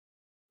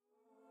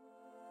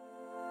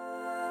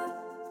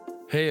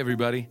Hey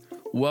everybody,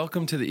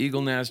 welcome to the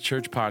Eagle Naz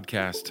Church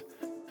Podcast.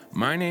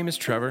 My name is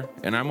Trevor,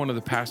 and I'm one of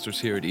the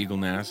pastors here at Eagle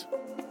Naz.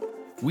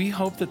 We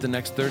hope that the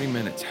next 30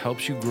 minutes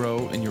helps you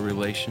grow in your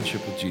relationship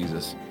with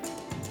Jesus,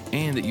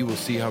 and that you will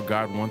see how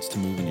God wants to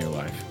move in your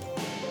life.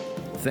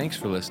 Thanks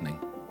for listening.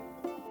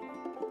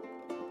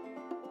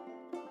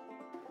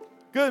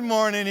 Good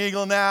morning,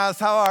 Eagle Naz.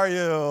 How are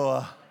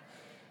you?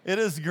 It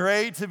is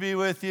great to be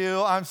with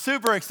you. I'm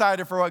super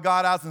excited for what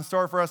God has in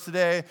store for us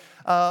today.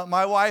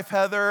 My wife,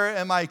 Heather,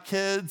 and my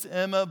kids,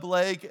 Emma,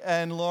 Blake,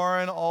 and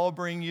Lauren, all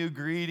bring you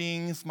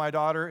greetings. My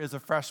daughter is a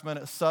freshman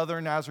at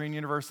Southern Nazarene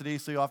University,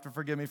 so you'll have to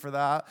forgive me for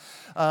that.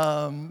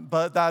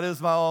 But that is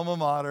my alma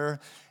mater.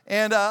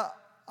 And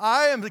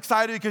I am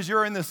excited because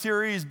you're in the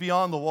series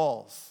Beyond the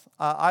Walls.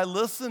 I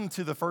listened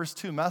to the first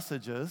two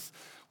messages,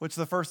 which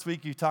the first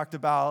week you talked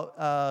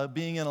about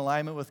being in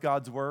alignment with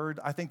God's word.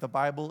 I think the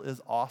Bible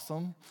is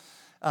awesome.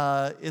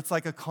 It's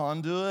like a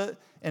conduit,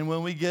 and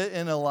when we get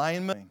in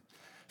alignment,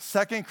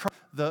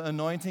 the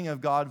anointing of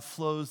God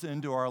flows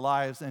into our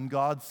lives, and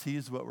God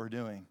sees what we're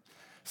doing.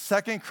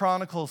 2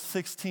 Chronicles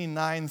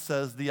 16:9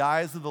 says, "The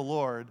eyes of the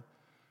Lord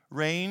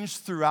range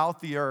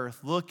throughout the earth,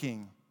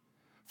 looking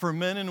for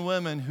men and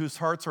women whose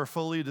hearts are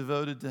fully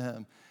devoted to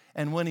him.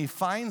 And when he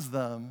finds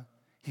them,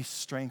 he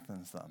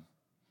strengthens them."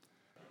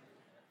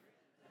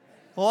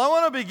 Well, I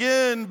want to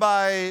begin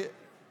by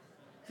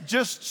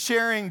just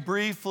sharing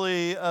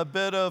briefly a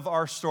bit of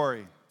our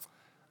story.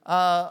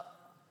 I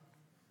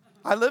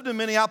lived in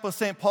Minneapolis,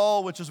 St.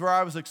 Paul, which is where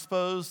I was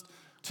exposed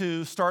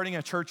to starting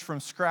a church from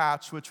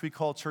scratch, which we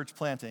call church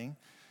planting.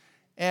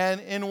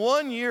 And in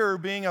 1 year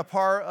being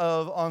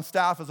on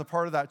staff as a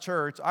part of that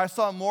church, I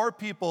saw more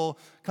people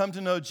come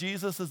to know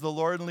Jesus as the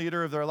Lord and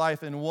leader of their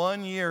life in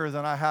 1 year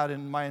than I had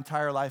in my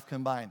entire life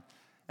combined.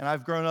 And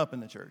I've grown up in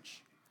the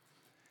church.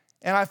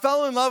 And I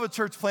fell in love with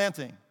church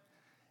planting.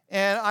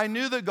 And I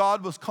knew that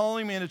God was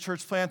calling me into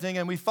church planting,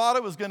 and we thought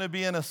it was going to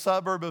be in a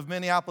suburb of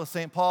Minneapolis,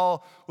 St.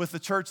 Paul, with the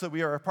church that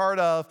we are a part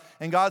of.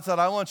 And God said,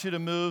 "I want you to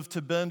move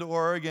to Bend,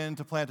 Oregon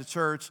to plant a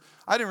church."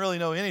 I didn't really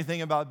know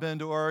anything about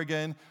Bend,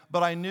 Oregon,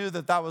 but I knew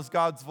that that was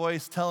God's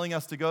voice telling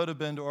us to go to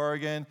Bend,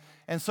 Oregon.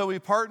 And so we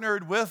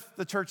partnered with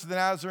the Church of the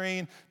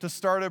Nazarene to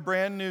start a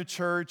brand new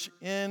church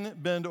in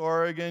Bend,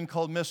 Oregon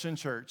called Mission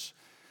Church.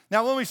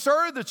 Now, when we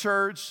started the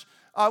church,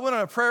 I went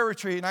on a prayer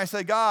retreat, and I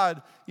said,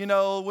 "God,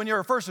 when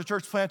you're first a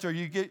church planter,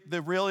 you get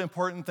the really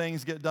important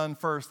things get done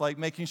first, like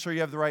making sure you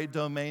have the right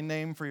domain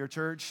name for your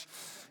church,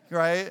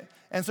 right?"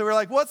 And so we're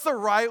like, what's the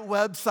right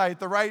website,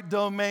 the right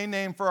domain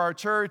name for our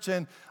church?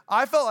 And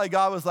I felt like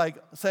God was like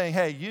saying,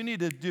 "Hey, you need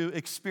to do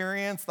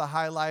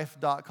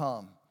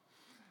experiencethehighlife.com."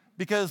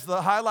 Because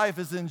the high life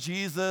is in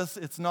Jesus.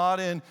 It's not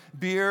in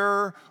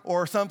beer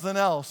or something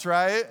else,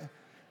 right?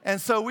 And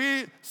so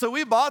we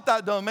bought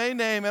that domain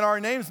name, and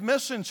our name's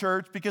Mission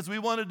Church because we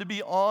wanted to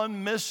be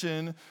on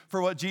mission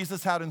for what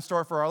Jesus had in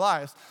store for our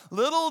lives.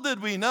 Little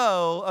did we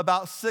know,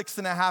 about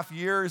 6.5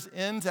 years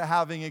into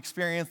having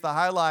experienced the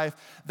high life,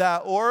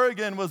 that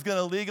Oregon was going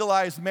to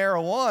legalize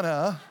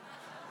marijuana,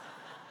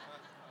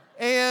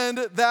 and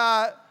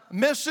that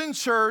Mission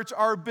Church,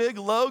 our big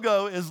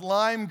logo, is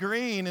lime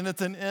green, and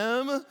it's an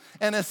M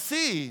and a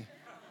C.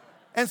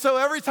 And so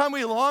every time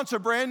we launch a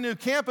brand new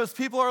campus,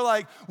 people are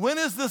like, "When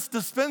is this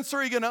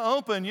dispensary going to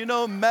open?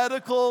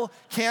 Medical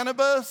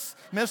cannabis,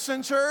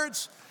 Mission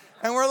Church?"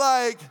 And we're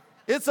like,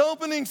 "It's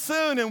opening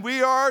soon, and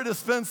we are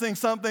dispensing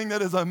something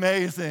that is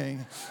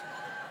amazing."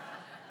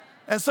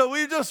 And so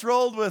we just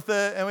rolled with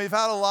it, and we've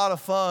had a lot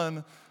of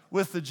fun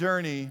with the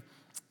journey.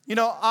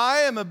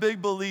 I am a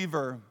big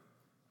believer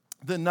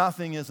that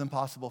nothing is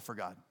impossible for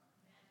God.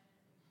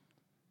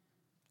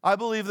 I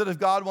believe that if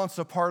God wants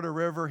to part a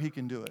river, he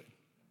can do it.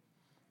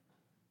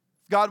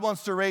 God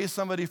wants to raise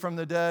somebody from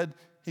the dead,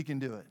 he can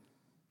do it.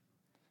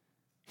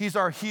 He's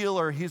our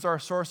healer, he's our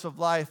source of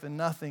life, and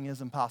nothing is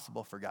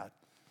impossible for God.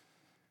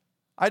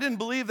 I didn't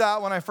believe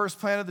that when I first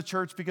planted the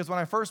church, because when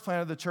I first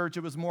planted the church,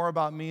 it was more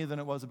about me than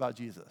it was about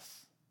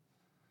Jesus.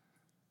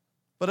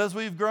 But as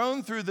we've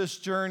grown through this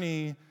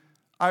journey,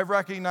 I've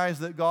recognized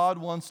that God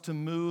wants to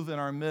move in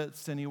our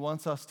midst, and he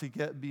wants us to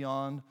get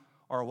beyond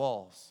our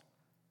walls.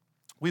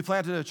 We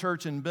planted a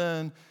church in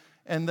Bend,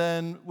 and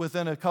then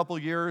within a couple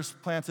years,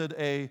 planted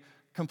a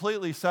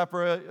completely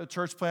separate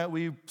church plant.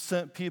 We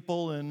sent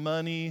people and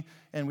money,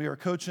 and we were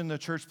coaching the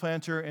church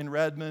planter in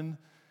Redmond.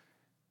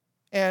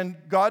 And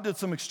God did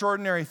some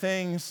extraordinary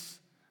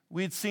things.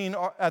 We'd seen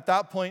at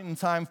that point in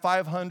time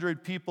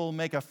 500 people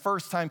make a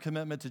first-time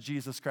commitment to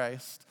Jesus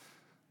Christ.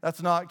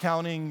 That's not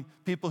counting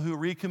people who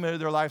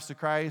recommitted their lives to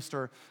Christ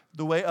or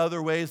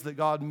other ways that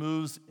God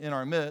moves in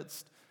our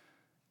midst.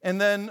 And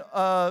then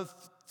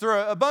through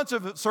a bunch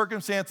of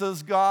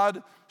circumstances,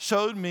 God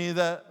showed me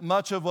that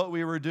much of what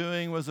we were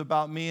doing was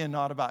about me and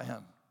not about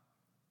him.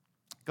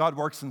 God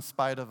works in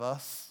spite of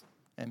us.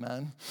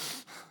 Amen.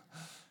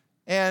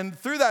 And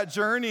through that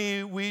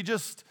journey, we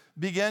just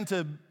began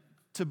to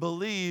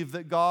believe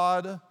that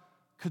God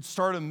could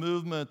start a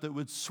movement that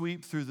would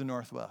sweep through the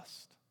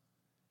Northwest.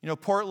 The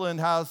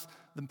Portland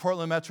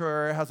metro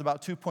area has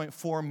about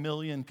 2.4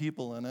 million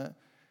people in it.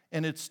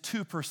 and it's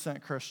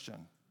 2%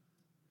 Christian.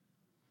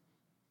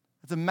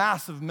 It's a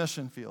massive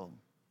mission field.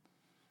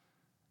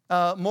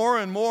 More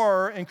and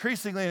more,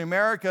 increasingly in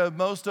America,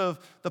 most of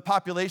the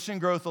population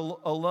growth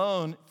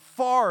alone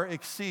far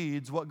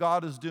exceeds what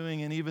God is doing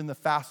in even the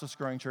fastest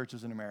growing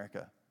churches in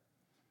America.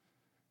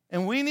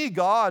 And we need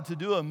God to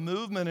do a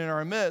movement in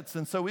our midst.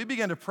 And so we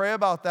began to pray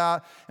about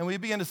that, and we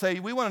began to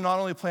say, we want to not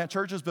only plant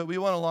churches, but we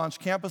want to launch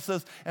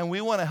campuses, and we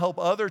want to help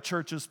other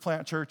churches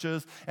plant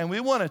churches, and we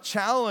want to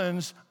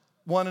challenge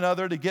one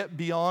another to get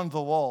beyond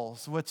the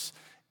walls, which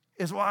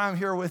is why I'm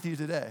here with you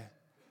today,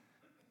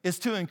 is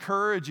to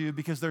encourage you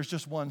because there's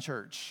just one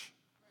church.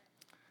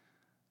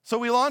 So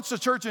we launched a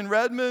church in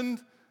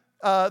Redmond,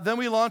 then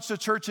we launched a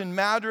church in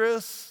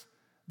Madras.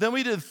 Then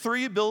we did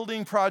 3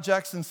 building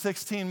projects in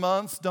 16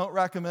 months. Don't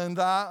recommend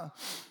that,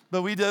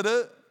 but we did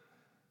it.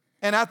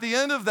 And at the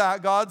end of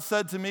that, God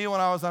said to me when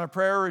I was on a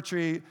prayer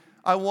retreat,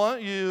 I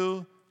want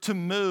you to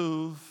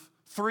move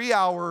 3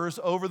 hours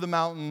over the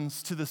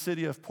mountains to the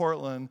city of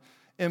Portland,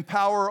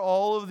 empower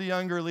all of the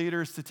younger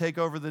leaders to take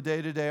over the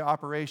day-to-day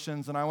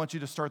operations, and I want you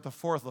to start the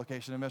 4th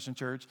location of Mission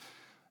Church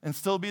and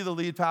still be the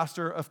lead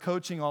pastor of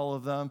coaching all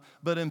of them,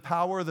 but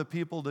empower the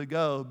people to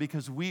go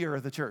because we are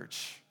the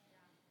church.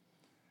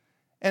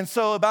 And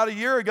so about a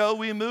year ago,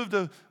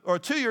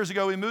 2 years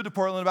ago, we moved to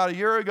Portland. About a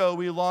year ago,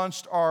 we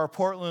launched our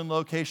Portland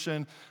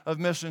location of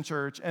Mission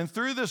Church. And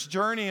through this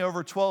journey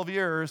over 12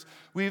 years,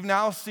 we've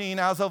now seen,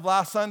 as of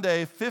last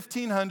Sunday,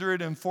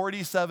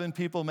 1,547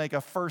 people make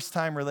a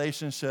first-time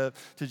relationship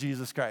to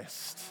Jesus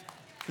Christ.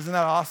 Isn't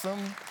that awesome?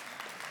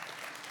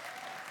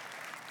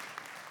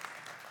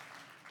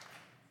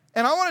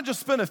 And I want to just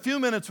spend a few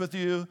minutes with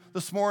you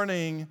this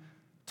morning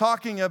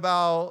talking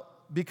about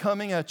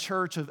becoming a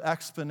church of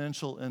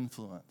exponential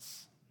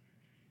influence.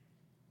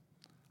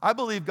 I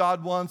believe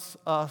God wants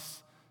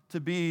us to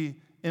be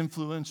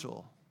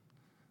influential.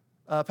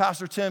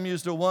 Pastor Tim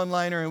used a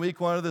one-liner in week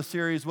 1 of the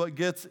series, what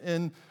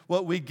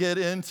we get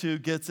into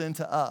gets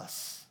into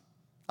us.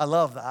 I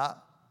love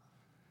that.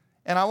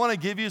 And I want to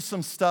give you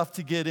some stuff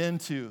to get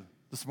into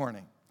this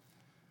morning.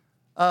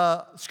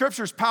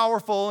 Scripture's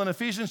powerful, and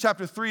Ephesians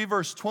chapter 3,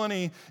 verse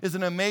 20 is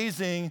an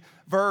amazing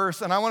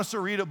verse, and I want us to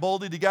read it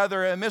boldly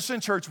together. At Mission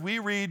Church, we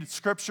read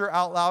Scripture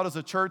out loud as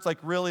a church, like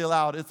really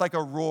loud. It's like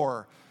a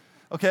roar,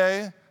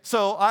 okay?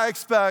 So I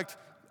expect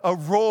a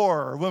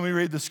roar when we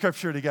read the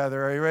Scripture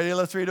together. Are you ready?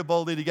 Let's read it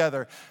boldly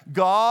together.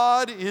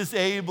 God is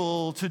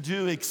able to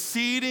do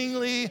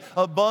exceedingly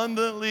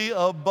abundantly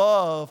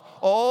above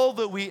all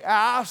that we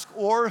ask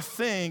or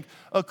think,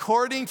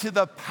 according to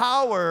the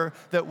power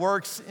that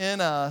works in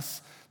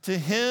us. To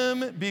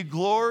him be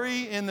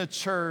glory in the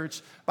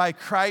church by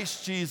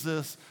Christ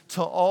Jesus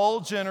to all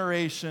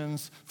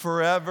generations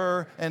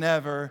forever and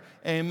ever.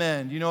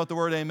 Amen. You know what the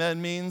word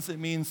amen means? It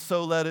means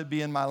so let it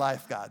be in my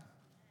life, God.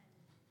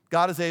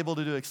 God is able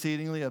to do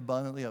exceedingly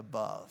abundantly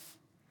above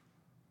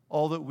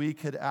all that we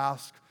could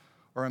ask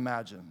or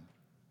imagine.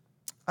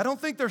 I don't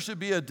think there should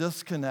be a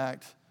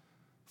disconnect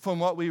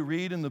from what we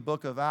read in the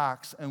book of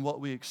Acts and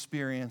what we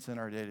experience in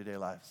our day-to-day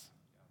lives.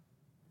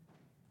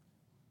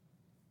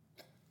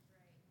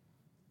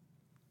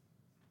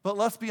 But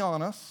let's be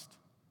honest,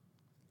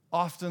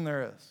 often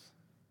there is.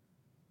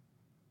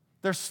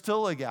 There's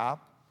still a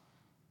gap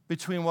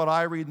between what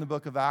I read in the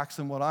book of Acts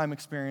and what I'm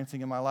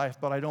experiencing in my life,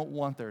 but I don't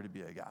want there to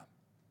be a gap.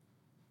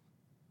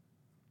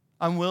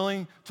 I'm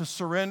willing to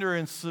surrender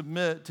and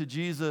submit to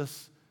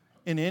Jesus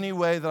in any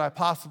way that I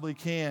possibly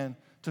can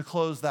to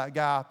close that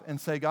gap and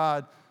say,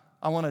 God,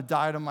 I want to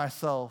die to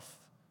myself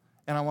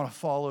and I want to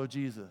follow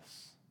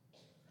Jesus.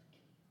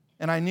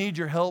 And I need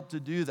your help to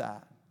do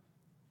that.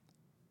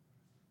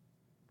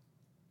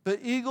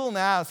 But Eagle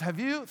Naz, have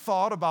you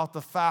thought about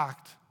the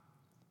fact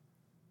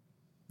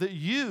that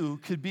you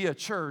could be a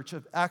church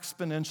of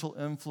exponential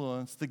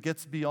influence that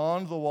gets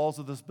beyond the walls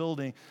of this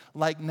building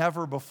like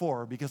never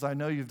before? Because I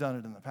know you've done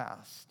it in the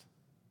past.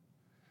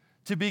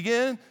 To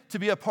begin to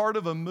be a part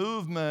of a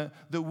movement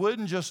that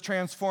wouldn't just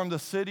transform the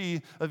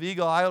city of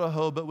Eagle,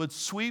 Idaho, but would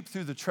sweep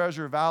through the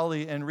Treasure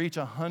Valley and reach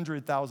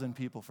 100,000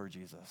 people for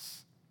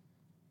Jesus.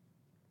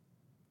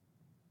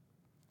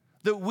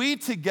 That we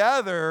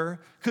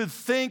together could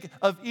think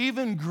of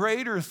even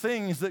greater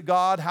things that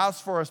God has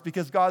for us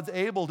because God's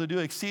able to do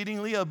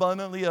exceedingly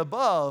abundantly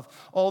above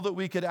all that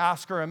we could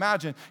ask or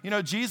imagine. You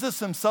know, Jesus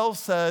himself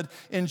said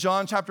in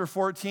John chapter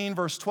 14,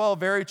 verse 12,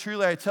 very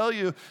truly I tell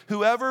you,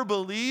 whoever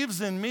believes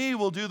in me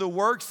will do the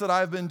works that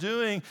I've been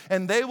doing,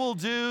 and they will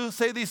do,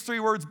 say these 3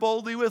 words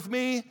boldly with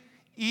me,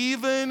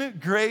 even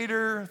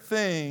greater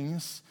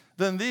things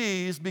than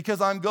these,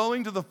 because I'm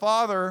going to the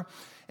Father.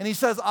 And he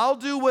says, I'll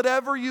do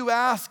whatever you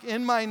ask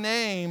in my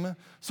name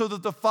so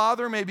that the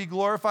Father may be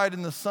glorified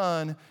in the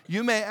Son.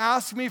 You may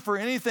ask me for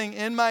anything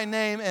in my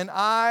name, and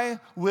I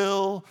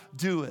will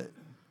do it.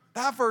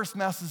 That verse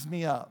messes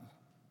me up.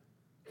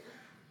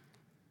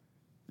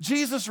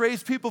 Jesus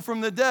raised people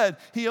from the dead.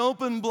 He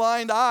opened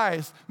blind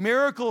eyes.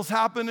 Miracles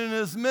happened in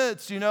his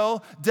midst, you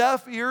know.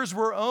 Deaf ears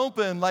were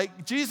open.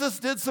 Like, Jesus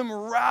did some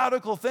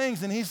radical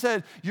things, and he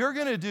said, you're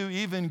going to do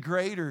even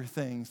greater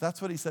things.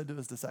 That's what he said to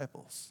his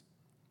disciples.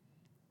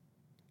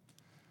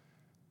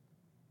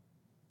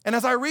 And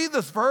as I read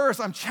this verse,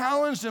 I'm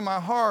challenged in my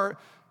heart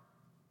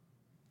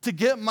to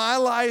get my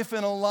life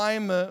in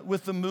alignment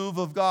with the move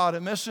of God.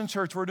 At Mission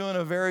Church, we're doing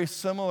a very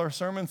similar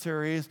sermon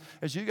series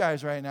as you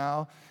guys right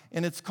now,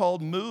 and it's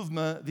called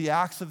Movement, the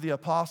Acts of the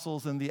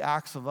Apostles and the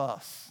Acts of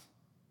Us.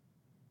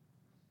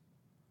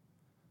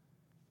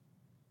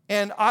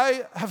 And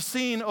I have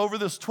seen over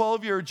this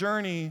 12-year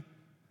journey,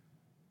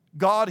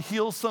 God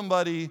heal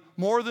somebody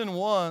more than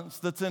once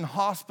that's in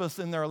hospice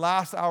in their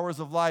last hours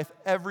of life.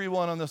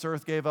 Everyone on this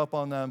earth gave up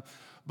on them.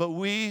 But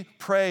we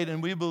prayed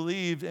and we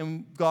believed,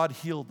 and God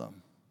healed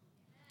them.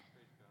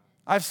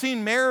 I've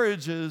seen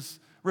marriages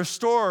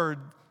restored.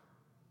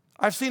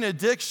 I've seen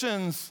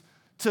addictions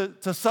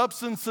to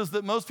substances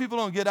that most people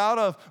don't get out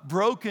of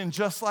broken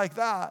just like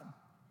that.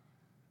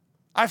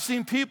 I've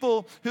seen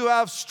people who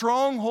have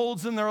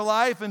strongholds in their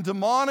life and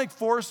demonic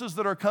forces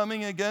that are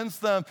coming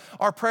against them.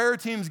 Our prayer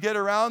teams get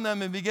around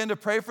them and begin to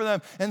pray for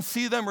them and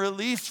see them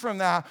released from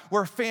that,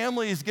 where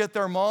families get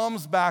their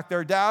moms back,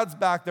 their dads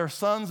back, their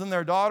sons and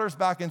their daughters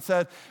back, and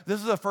said, this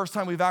is the first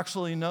time we've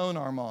actually known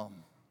our mom.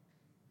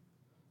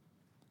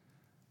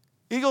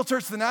 Eagle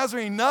Church of the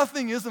Nazarene,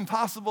 nothing is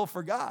impossible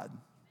for God.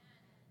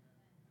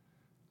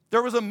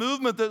 There was a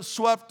movement that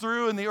swept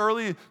through in the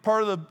early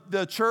part of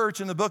the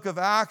church in the book of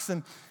Acts,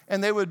 and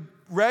they would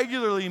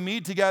regularly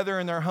meet together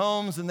in their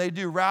homes, and they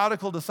do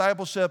radical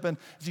discipleship. And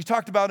as you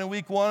talked about in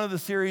week 1 of the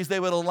series, they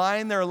would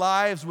align their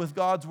lives with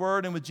God's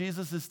word and with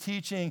Jesus'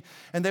 teaching,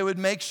 and they would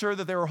make sure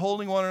that they were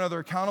holding one another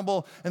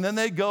accountable, and then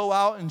they'd go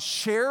out and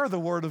share the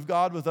word of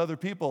God with other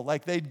people.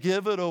 Like, they'd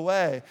give it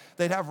away.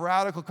 They'd have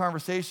radical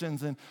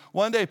conversations. And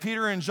one day,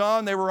 Peter and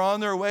John, they were on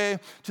their way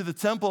to the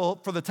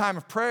temple for the time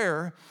of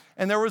prayer,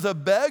 and there was a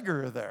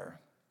beggar there,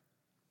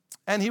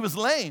 and he was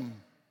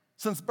lame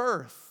since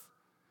birth.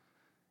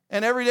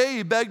 And every day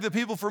he begged the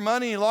people for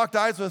money. He locked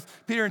eyes with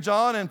Peter and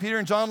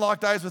John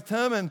locked eyes with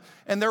him.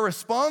 And their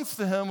response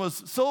to him was,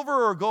 silver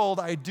or gold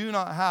I do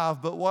not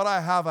have, but what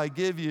I have I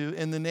give you.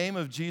 In the name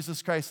of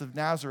Jesus Christ of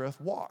Nazareth,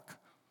 walk.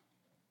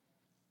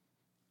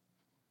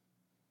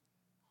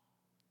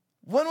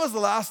 When was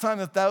the last time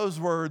that those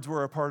words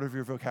were a part of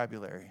your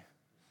vocabulary?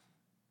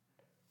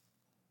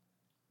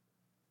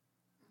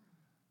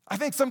 I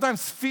think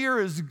sometimes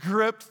fear has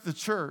gripped the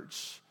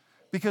church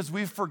because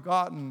we've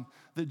forgotten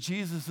that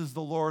Jesus is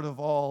the Lord of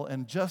all,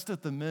 and just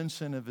at the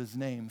mention of his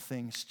name,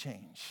 things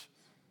change.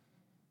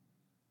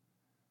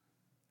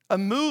 A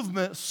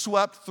movement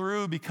swept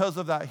through because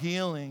of that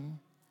healing,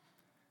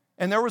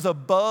 and there was a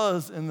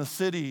buzz in the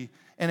city,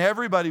 and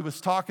everybody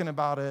was talking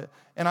about it,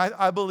 and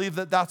I believe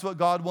that that's what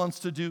God wants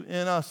to do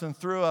in us and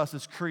through us,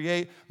 is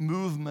create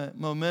movement,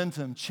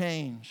 momentum,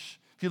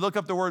 change. If you look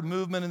up the word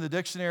movement in the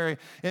dictionary,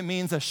 it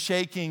means a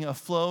shaking, a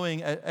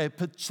flowing, a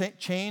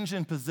change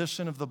in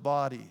position of the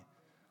body.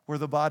 We're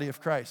the body of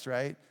Christ,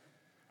 right?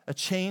 A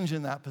change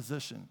in that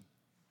position.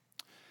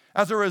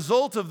 As a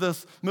result of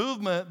this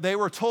movement, they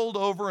were told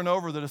over and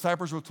over, the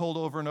disciples were told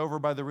over and over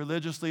by the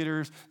religious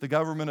leaders, the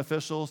government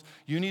officials,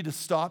 you need to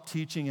stop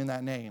teaching in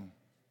that name.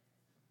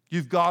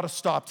 You've got to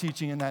stop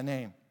teaching in that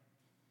name.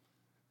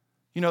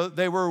 You know,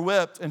 they were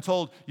whipped and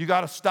told, you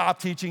got to stop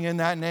teaching in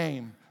that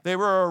name. They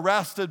were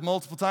arrested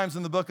multiple times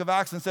in the book of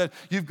Acts and said,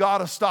 you've got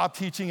to stop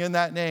teaching in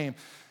that name.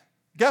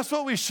 Guess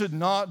what we should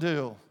not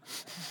do?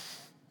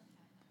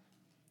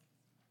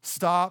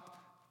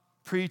 Stop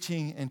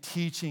preaching and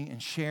teaching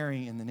and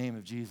sharing in the name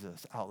of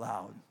Jesus out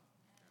loud.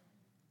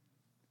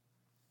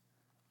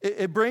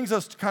 It brings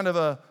us to kind of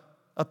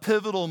a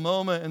pivotal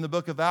moment in the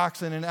book of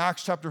Acts. And in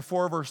Acts chapter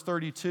 4, verse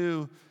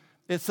 32,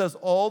 it says,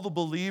 all the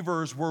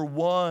believers were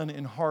one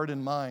in heart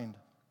and mind.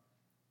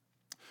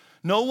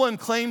 No one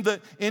claimed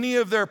that any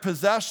of their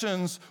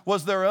possessions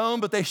was their own,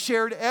 but they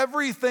shared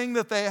everything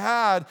that they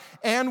had.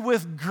 And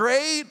with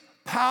great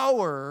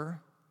power,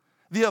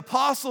 the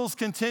apostles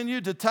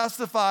continued to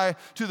testify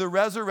to the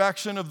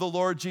resurrection of the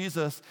Lord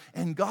Jesus,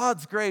 and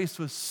God's grace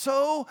was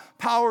so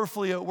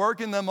powerfully at work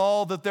in them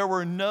all that there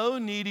were no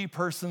needy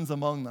persons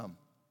among them.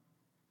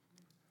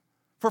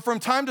 For from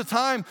time to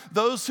time,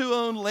 those who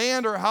owned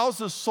land or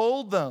houses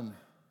sold them,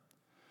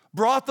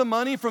 brought the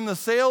money from the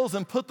sales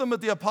and put them at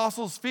the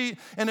apostles' feet,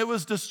 and it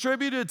was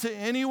distributed to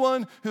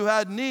anyone who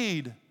had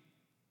need.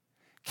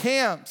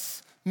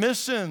 Camps,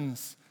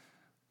 missions,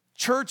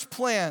 church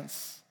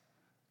plants,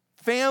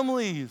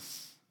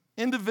 families,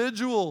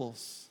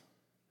 individuals.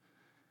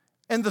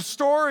 And the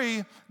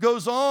story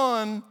goes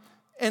on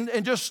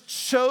and just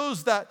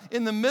shows that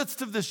in the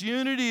midst of this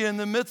unity, in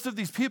the midst of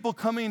these people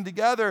coming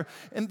together,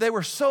 and they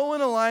were so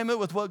in alignment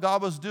with what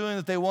God was doing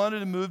that they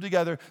wanted to move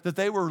together, that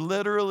they were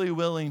literally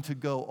willing to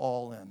go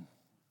all in.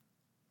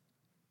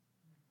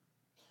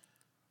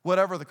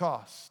 Whatever the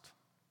cost.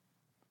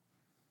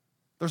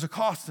 There's a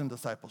cost in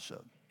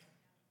discipleship.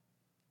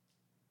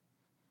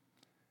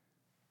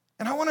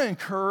 And I want to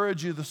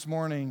encourage you this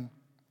morning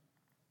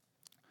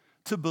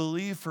to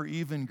believe for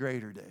even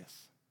greater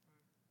days.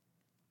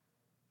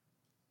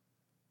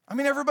 I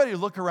mean, everybody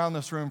look around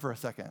this room for a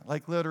second.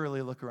 Like,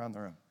 literally look around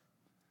the room.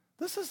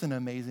 This is an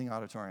amazing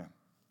auditorium.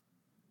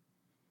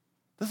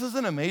 This is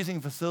an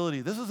amazing facility.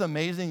 This is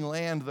amazing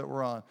land that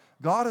we're on.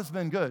 God has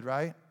been good,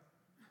 right?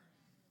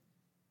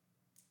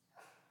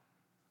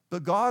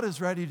 But God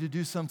is ready to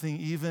do something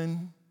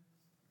even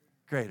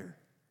greater.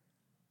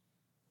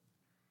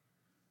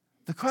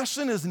 The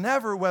question is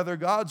never whether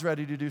God's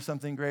ready to do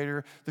something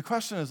greater. The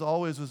question is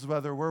always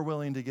whether we're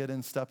willing to get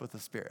in step with the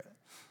Spirit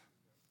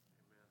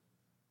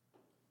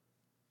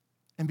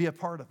and be a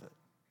part of it.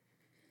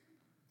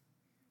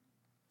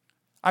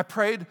 I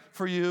prayed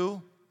for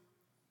you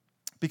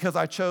because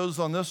I chose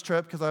on this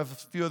trip, because I have a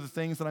few other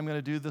things that I'm going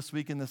to do this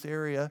week in this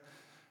area,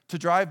 to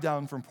drive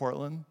down from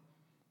Portland.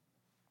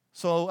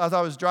 So as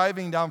I was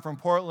driving down from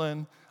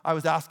Portland, I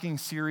was asking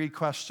Siri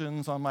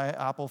questions on my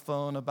Apple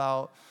phone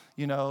about,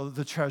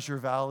 the Treasure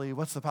Valley.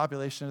 What's the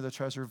population of the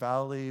Treasure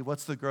Valley?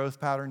 What's the growth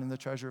pattern in the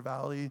Treasure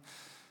Valley?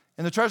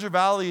 And the Treasure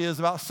Valley is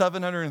about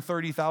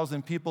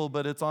 730,000 people,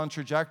 but it's on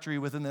trajectory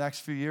within the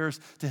next few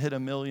years to hit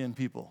 1 million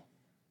people.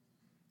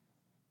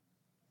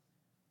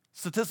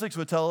 Statistics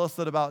would tell us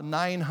that about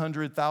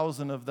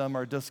 900,000 of them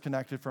are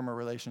disconnected from a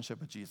relationship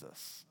with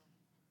Jesus.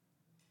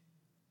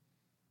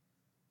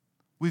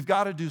 We've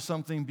got to do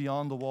something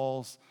beyond the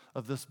walls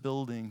of this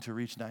building to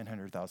reach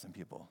 900,000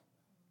 people.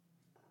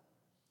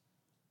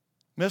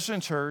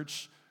 Mission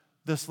Church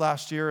this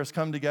last year has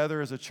come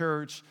together as a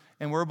church,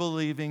 and we're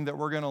believing that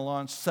we're going to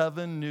launch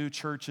 7 new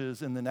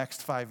churches in the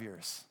next 5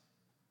 years.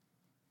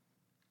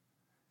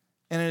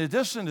 And in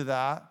addition to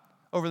that,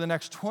 over the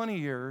next 20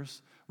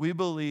 years, we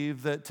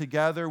believe that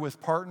together with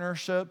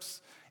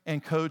partnerships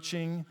and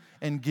coaching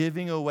and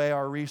giving away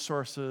our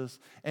resources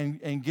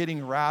and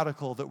getting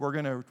radical, that we're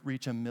going to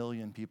reach 1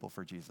 million people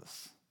for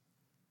Jesus.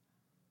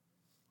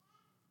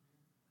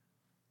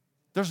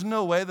 There's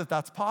no way that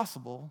that's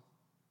possible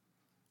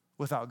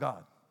without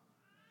God.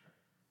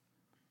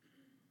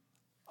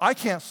 I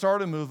can't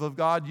start a move of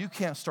God. You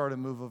can't start a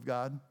move of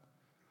God.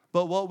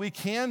 But what we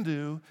can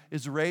do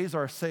is raise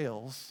our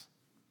sails.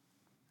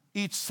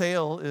 Each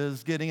sail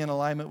is getting in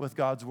alignment with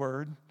God's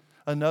word.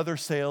 Another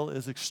sail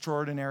is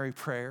extraordinary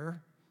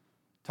prayer.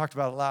 Talked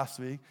about it last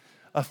week.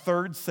 A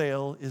third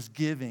sail is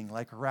giving,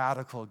 like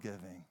radical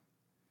giving.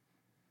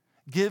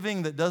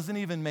 Giving that doesn't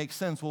even make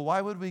sense. Well, why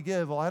would we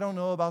give? Well, I don't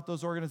know about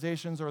those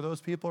organizations or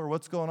those people or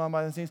what's going on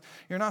behind the scenes.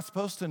 You're not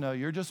supposed to know.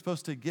 You're just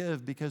supposed to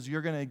give because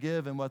you're going to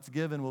give, and what's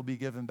given will be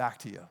given back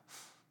to you.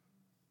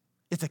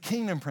 It's a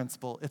kingdom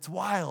principle. It's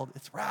wild.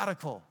 It's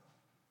radical.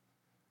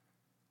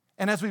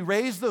 And as we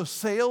raise those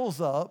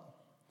sails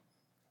up,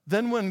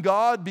 then when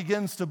God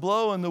begins to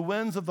blow and the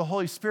winds of the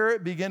Holy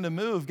Spirit begin to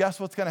move, guess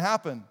what's going to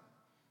happen?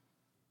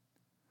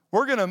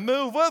 We're going to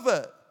move with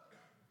it.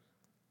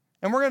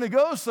 And we're going to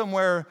go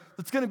somewhere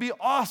that's going to be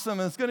awesome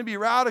and it's going to be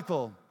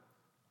radical.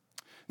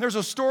 There's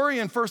a story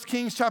in 1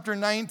 Kings chapter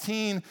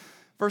 19,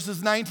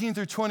 verses 19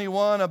 through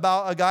 21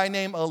 about a guy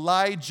named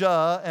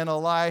Elijah and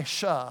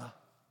Elisha.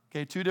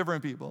 Okay, 2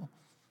 different people.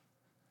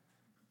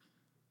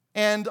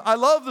 And I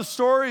love the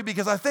story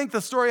because I think the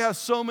story has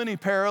so many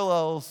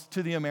parallels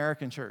to the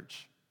American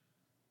church.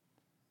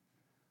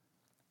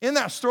 In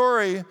that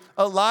story,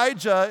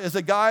 Elijah is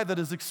a guy that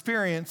has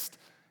experienced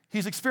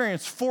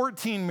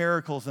 14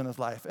 miracles in his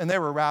life, and they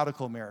were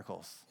radical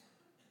miracles.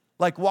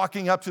 Like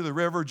walking up to the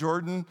River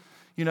Jordan,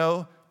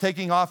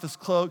 taking off his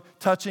cloak,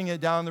 touching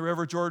it down the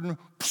River Jordan,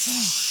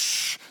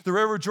 the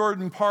River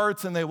Jordan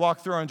parts, and they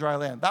walk through on dry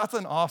land. That's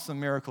an awesome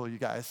miracle, you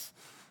guys.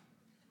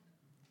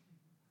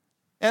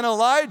 And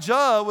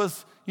Elijah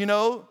was,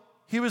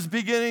 he was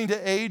beginning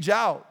to age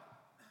out.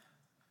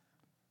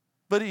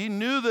 But he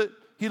knew that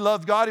he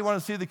loved God. He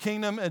wanted to see the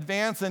kingdom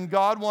advance, and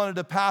God wanted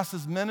to pass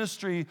his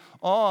ministry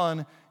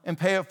on and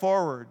pay it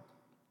forward.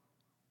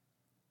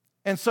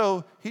 And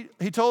so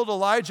he told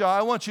Elijah,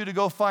 I want you to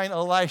go find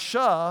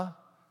Elisha,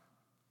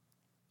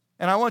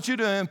 and I want you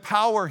to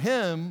empower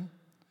him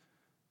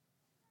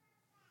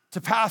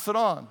to pass it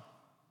on,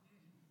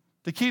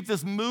 to keep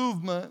this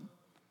movement,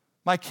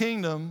 my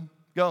kingdom,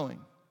 going.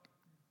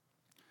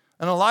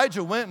 And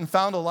Elijah went and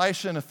found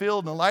Elisha in a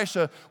field, and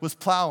Elisha was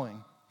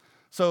plowing.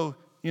 So,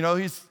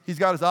 he's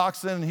got his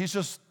oxen, and he's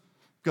just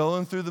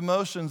going through the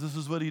motions. This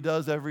is what he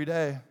does every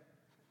day.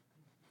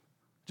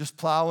 Just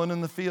plowing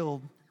in the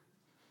field.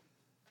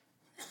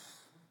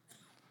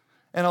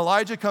 And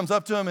Elijah comes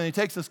up to him, and he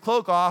takes his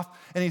cloak off,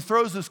 and he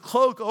throws his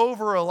cloak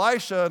over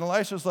Elisha, and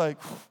Elisha's like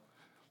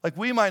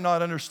we might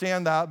not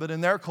understand that, but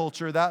in their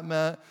culture, that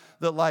meant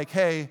that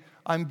hey,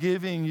 I'm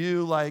giving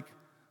you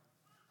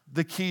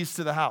the keys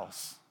to the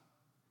house.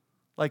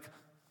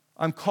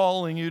 I'm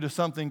calling you to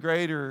something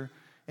greater.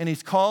 And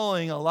he's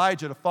calling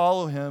Elijah to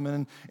follow him.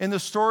 And in the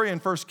story in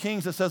 1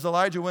 Kings, it says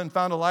Elijah went and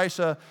found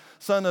Elisha,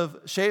 son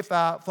of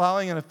Shaphat,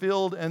 plowing in a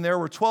field, and there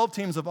were 12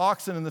 teams of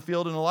oxen in the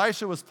field, and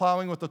Elisha was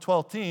plowing with the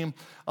 12th team.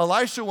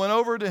 Elisha went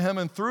over to him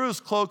and threw his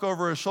cloak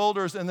over his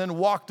shoulders and then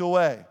walked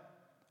away.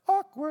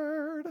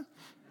 Awkward.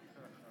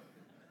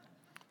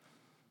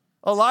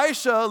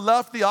 Elisha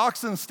left the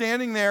oxen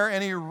standing there,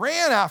 and he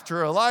ran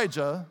after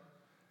Elijah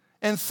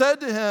and said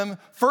to him,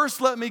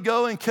 first let me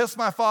go and kiss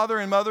my father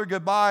and mother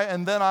goodbye,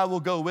 and then I will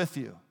go with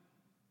you.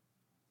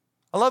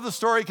 I love the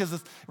story because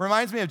it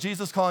reminds me of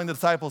Jesus calling the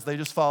disciples. They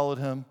just followed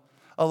him.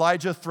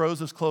 Elijah throws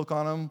his cloak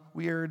on him,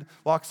 weird,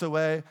 walks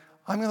away.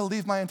 I'm going to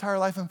leave my entire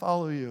life and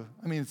follow you.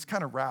 I mean, it's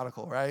kind of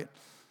radical, right?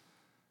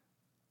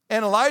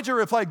 And Elijah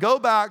replied, go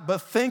back,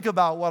 but think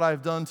about what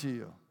I've done to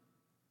you.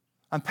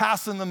 I'm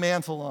passing the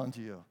mantle on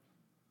to you.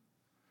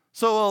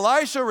 So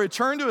Elisha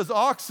returned to his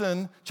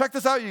oxen, check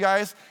this out, you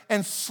guys,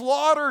 and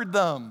slaughtered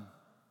them.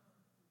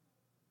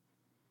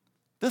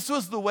 This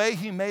was the way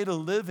he made a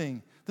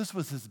living. This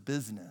was his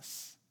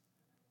business.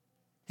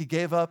 He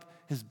gave up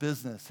his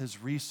business,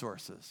 his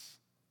resources.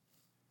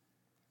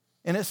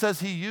 And it says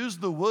he used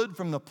the wood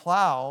from the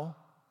plow.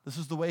 This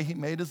is the way he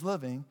made his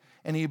living.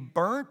 And he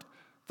burnt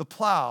the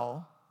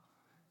plow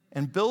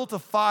and built a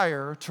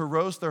fire to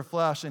roast their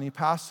flesh. And he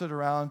passed it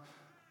around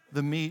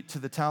the meat to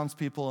the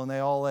townspeople, and they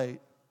all ate.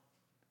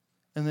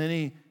 And then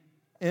he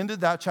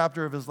ended that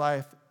chapter of his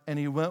life, and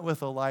he went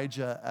with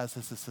Elijah as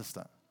his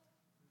assistant.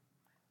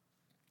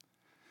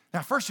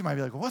 Now, first you might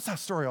be like, well, what's that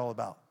story all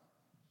about?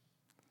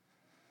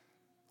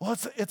 Well,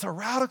 it's a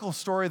radical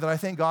story that I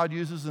think God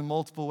uses in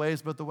multiple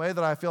ways, but the way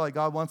that I feel like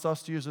God wants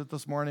us to use it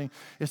this morning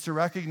is to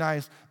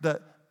recognize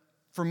that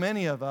for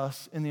many of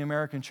us in the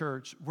American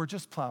church, we're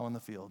just plowing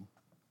the field.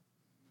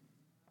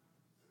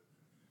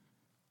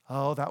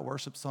 Oh, that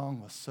worship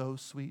song was so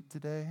sweet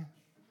today.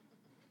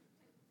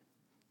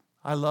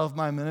 I love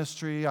my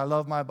ministry. I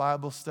love my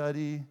Bible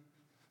study.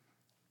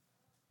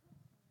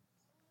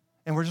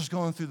 And we're just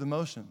going through the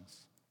motions.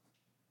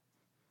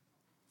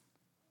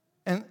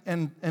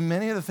 And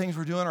many of the things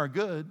we're doing are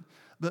good,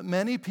 but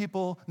many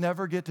people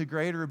never get to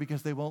greater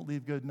because they won't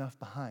leave good enough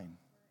behind.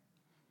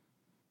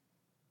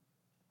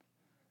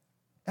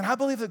 And I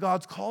believe that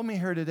God's called me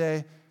here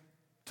today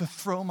to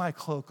throw my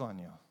cloak on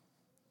you.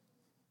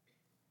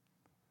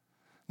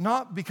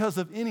 Not because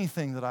of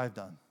anything that I've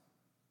done,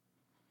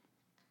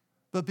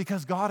 but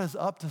because God is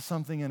up to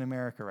something in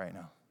America right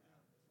now.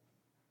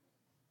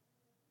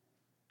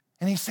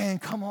 And he's saying,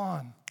 come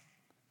on,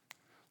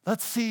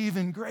 let's see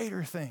even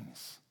greater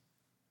things.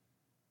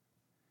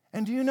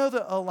 And do you know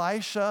that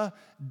Elisha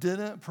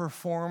didn't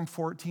perform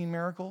 14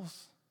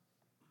 miracles?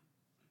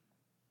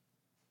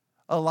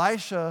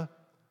 Elisha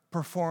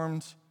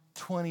performed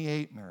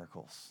 28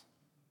 miracles.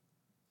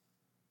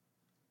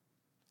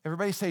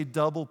 Everybody say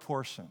double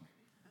portion.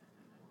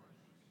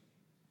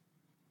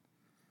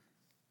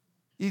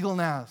 Eagle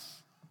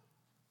Naz,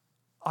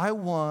 I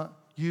want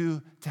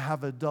you to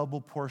have a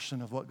double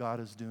portion of what God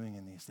is doing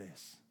in these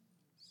days.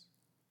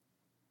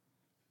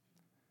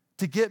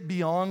 To get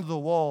beyond the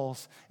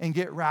walls and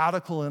get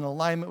radical in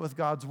alignment with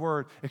God's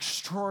word,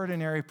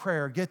 extraordinary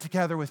prayer, get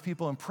together with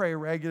people and pray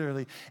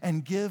regularly,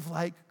 and give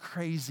like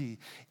crazy.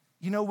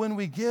 You know, when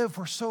we give,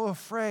 we're so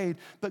afraid,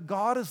 but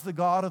God is the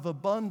God of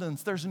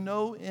abundance. There's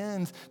no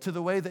end to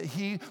the way that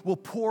he will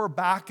pour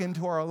back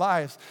into our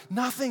lives.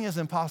 Nothing is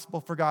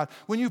impossible for God.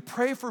 When you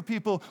pray for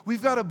people,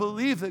 we've got to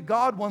believe that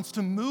God wants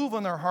to move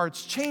on their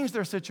hearts, change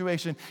their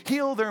situation,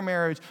 heal their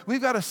marriage. We've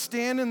got to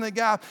stand in the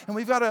gap, and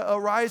we've got to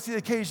arise to the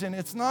occasion.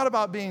 It's not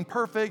about being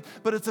perfect,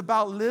 but it's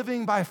about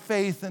living by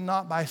faith and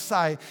not by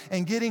sight,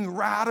 and getting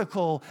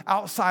radical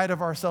outside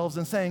of ourselves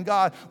and saying,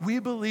 God, we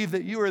believe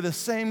that you are the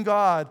same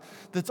God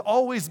that's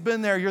always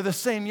been there. You're the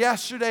same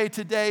yesterday,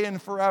 today, and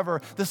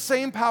forever. The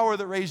same power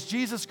that raised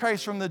Jesus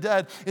Christ from the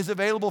dead is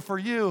available for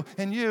you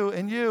and you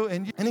and you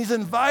and you. And he's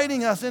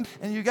inviting us in.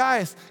 And you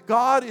guys,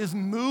 God is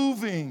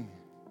moving.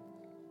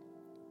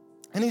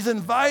 And he's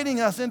inviting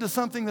us into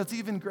something that's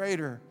even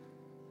greater.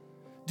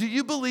 Do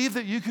you believe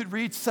that you could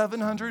reach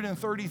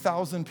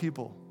 730,000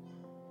 people?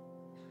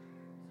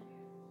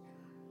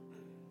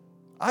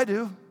 I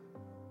do.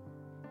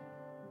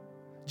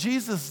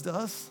 Jesus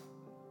does.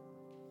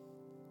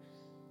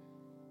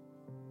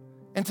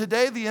 And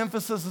today the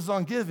emphasis is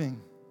on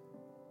giving.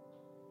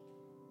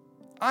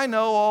 I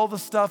know all the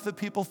stuff that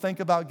people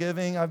think about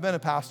giving. I've been a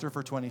pastor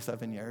for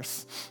 27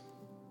 years.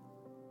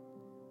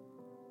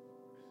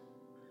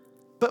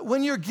 But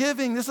when you're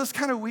giving, this is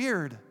kind of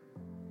weird.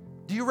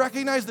 Do you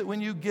recognize that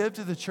when you give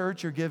to the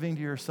church, you're giving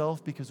to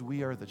yourself because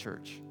we are the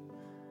church?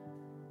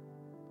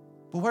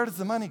 But where does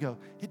the money go?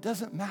 It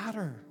doesn't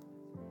matter.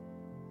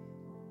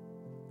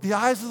 The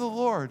eyes of the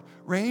Lord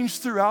range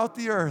throughout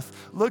the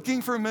earth,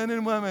 looking for men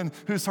and women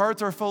whose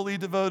hearts are fully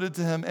devoted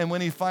to him. And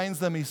when he finds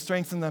them, he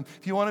strengthens them.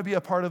 If you want to be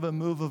a part of a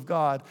move of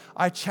God,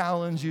 I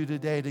challenge you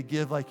today to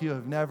give like you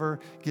have never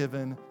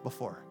given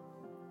before.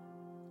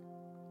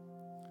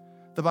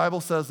 The Bible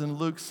says in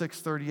Luke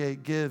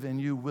 6:38, give and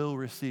you will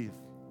receive.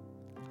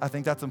 I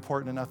think that's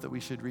important enough that we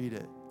should read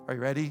it. Are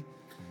you ready?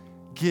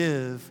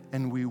 Give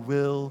and we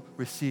will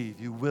receive.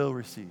 You will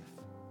receive.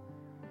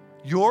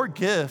 Your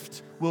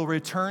gift will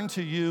return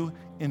to you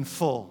in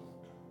full.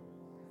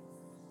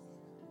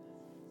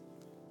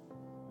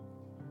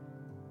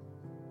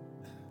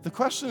 The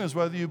question is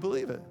whether you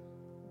believe it.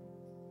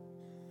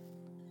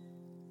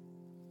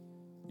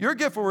 Your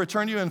gift will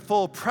return to you in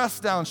full,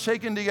 pressed down,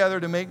 shaken together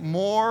to make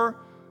more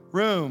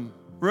room.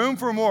 Room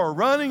for more,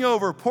 running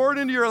over, poured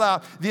into your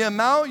lap. The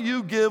amount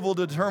you give will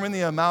determine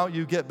the amount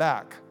you get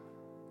back.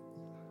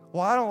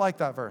 Well, I don't like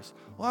that verse.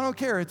 Well, I don't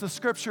care. It's a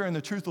scripture and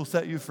the truth will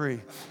set you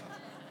free.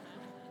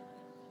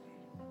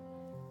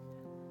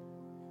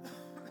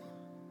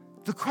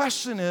 The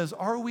question is,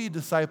 are we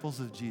disciples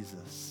of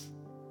Jesus?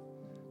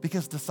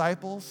 Because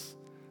disciples,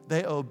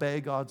 they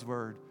obey God's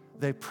word.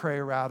 They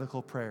pray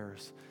radical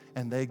prayers,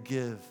 and they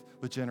give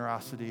with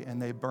generosity,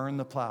 and they burn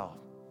the plow.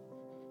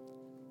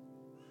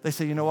 They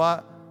say, you know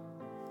what?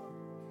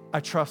 I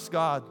trust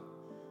God,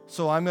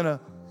 so I'm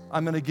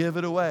gonna give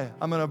it away.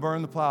 I'm gonna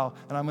burn the plow,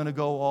 and I'm gonna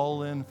go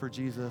all in for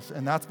Jesus.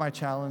 And that's my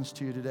challenge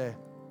to you today.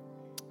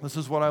 This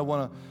is what I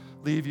wanna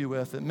leave you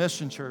with at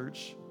Mission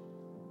Church.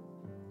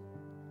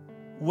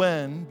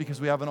 When,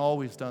 because we haven't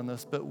always done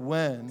this, but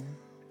when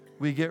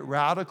we get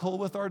radical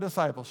with our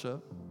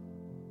discipleship,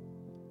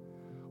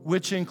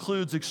 which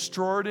includes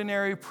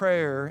extraordinary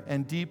prayer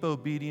and deep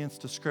obedience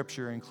to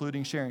Scripture,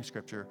 including sharing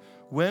Scripture.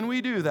 When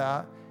we do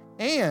that,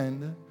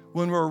 and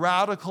when we're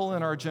radical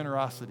in our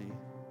generosity,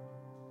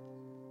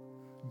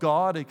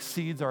 God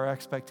exceeds our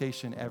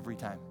expectation every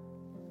time.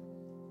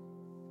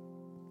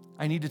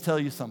 I need to tell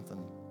you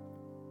something.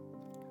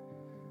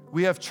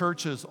 We have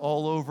churches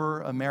all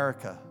over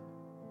America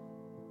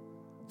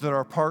that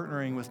are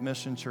partnering with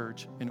Mission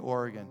Church in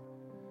Oregon.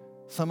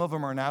 Some of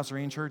them are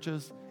Nazarene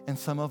churches, and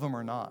some of them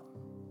are not.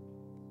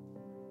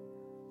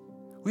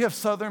 We have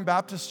Southern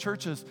Baptist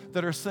churches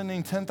that are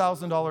sending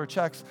 $10,000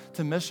 checks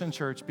to Mission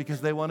Church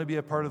because they want to be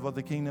a part of what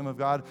the kingdom of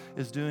God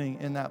is doing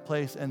in that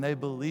place, and they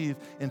believe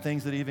in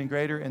things that are even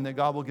greater and that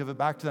God will give it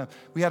back to them.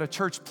 We had a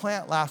church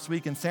plant last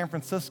week in San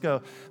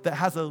Francisco that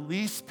has a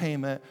lease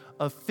payment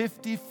of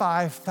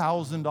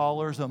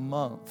 $55,000 a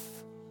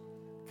month,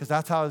 because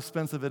that's how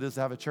expensive it is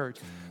to have a church.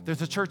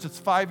 There's a church that's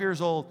 5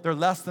 years old. They're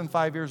less than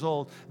 5 years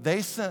old.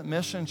 They sent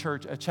Mission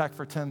Church a check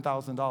for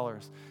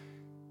 $10,000.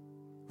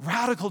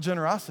 Radical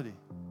generosity.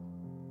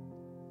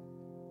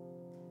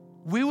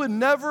 We would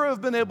never have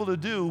been able to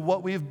do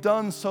what we've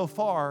done so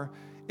far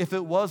if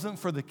it wasn't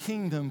for the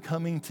kingdom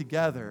coming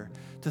together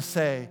to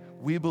say,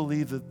 we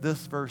believe that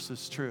this verse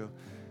is true.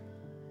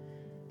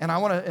 And I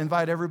want to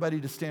invite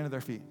everybody to stand to their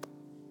feet.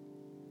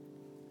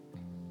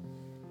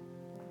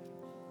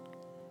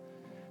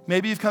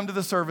 Maybe you've come to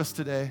the service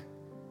today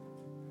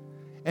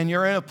and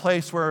you're in a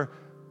place where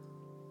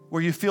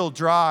you feel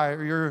dry,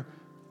 or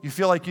you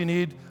feel like you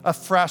need a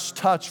fresh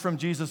touch from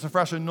Jesus, a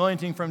fresh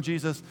anointing from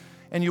Jesus,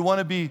 and you want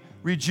to be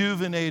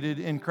rejuvenated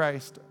in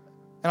Christ.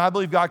 And I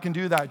believe God can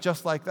do that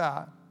just like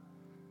that.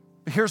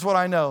 But here's what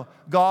I know.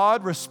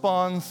 God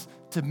responds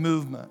to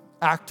movement,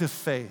 active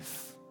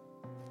faith.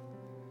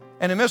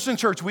 And in Mission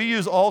Church, we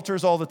use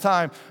altars all the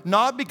time,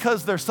 not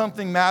because there's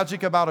something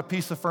magic about a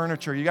piece of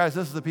furniture. You guys,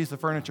 this is a piece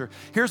of furniture.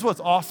 Here's what's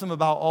awesome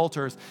about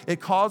altars. It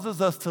causes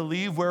us to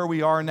leave where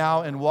we are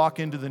now and walk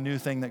into the new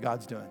thing that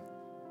God's doing.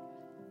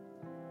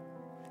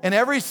 And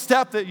every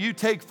step that you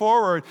take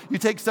forward,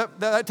 take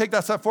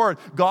that step forward,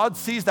 God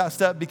sees that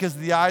step because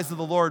the eyes of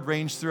the Lord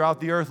range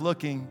throughout the earth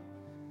looking,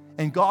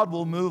 and God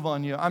will move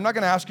on you. I'm not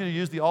going to ask you to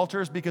use the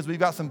altars because we've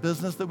got some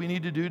business that we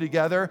need to do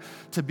together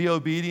to be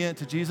obedient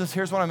to Jesus.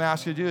 Here's what I'm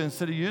asking you to do.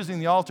 Instead of using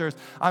the altars,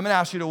 I'm going to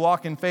ask you to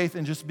walk in faith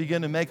and just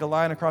begin to make a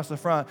line across the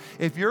front.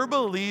 If you're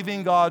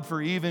believing God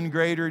for even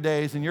greater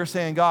days and you're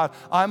saying, God,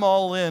 I'm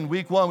all in.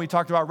 Week 1, we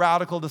talked about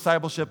radical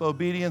discipleship,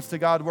 obedience to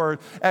God's word,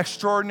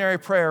 extraordinary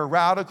prayer,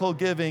 radical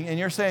giving, and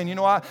you're saying, you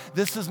know what?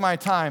 This is my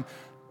time.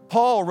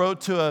 Paul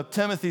wrote to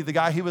Timothy, the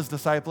guy he was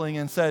discipling,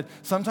 and said,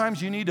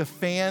 sometimes you need to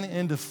fan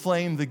into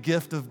flame the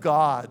gift of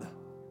God.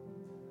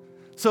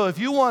 So if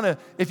you want to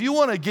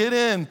get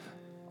in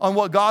on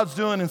what God's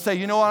doing and say,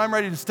 you know what, I'm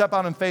ready to step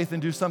out in faith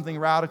and do something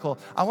radical,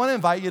 I want to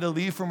invite you to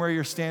leave from where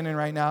you're standing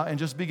right now and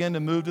just begin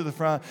to move to the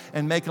front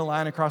and make a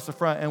line across the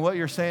front. And what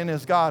you're saying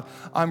is, God,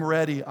 I'm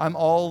ready. I'm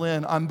all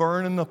in. I'm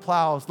burning the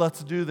plows.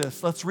 Let's do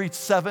this. Let's reach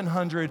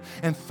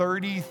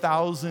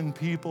 730,000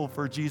 people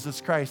for Jesus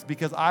Christ,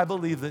 because I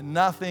believe that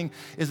nothing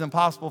is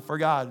impossible for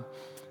God.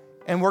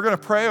 And we're going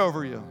to pray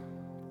over you.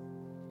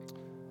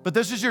 But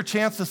this is your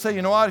chance to say,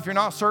 you know what, if you're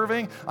not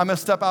serving, I'm going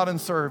to step out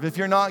and serve. If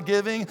you're not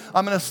giving,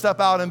 I'm going to step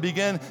out and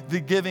begin the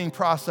giving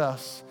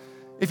process.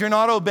 If you're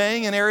not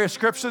obeying an area of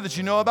scripture that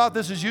you know about,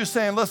 this is you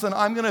saying, listen,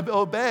 I'm going to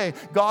obey.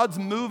 God's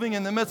moving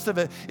in the midst of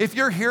it. If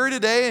you're here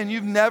today and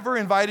you've never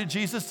invited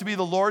Jesus to be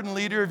the Lord and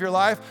leader of your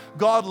life,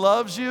 God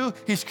loves you.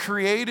 He's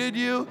created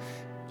you.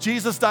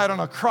 Jesus died on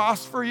a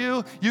cross for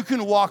you. You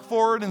can walk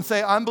forward and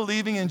say, I'm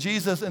believing in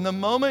Jesus. And the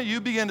moment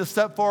you begin to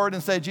step forward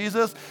and say,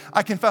 Jesus,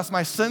 I confess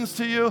my sins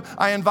to you.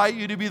 I invite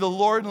you to be the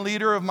Lord and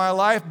leader of my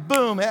life.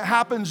 Boom, it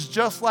happens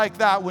just like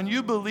that. When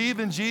you believe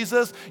in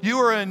Jesus, you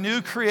are a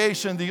new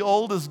creation. The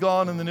old is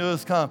gone and the new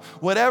has come.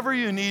 Whatever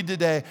you need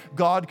today,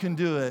 God can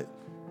do it.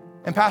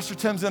 And Pastor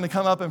Tim's going to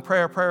come up and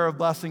pray a prayer of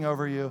blessing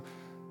over you.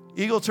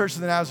 Eagle Church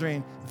of the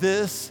Nazarene,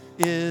 this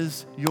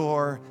is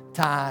your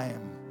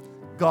time.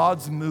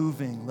 God's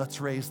moving. Let's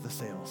raise the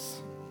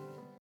sails.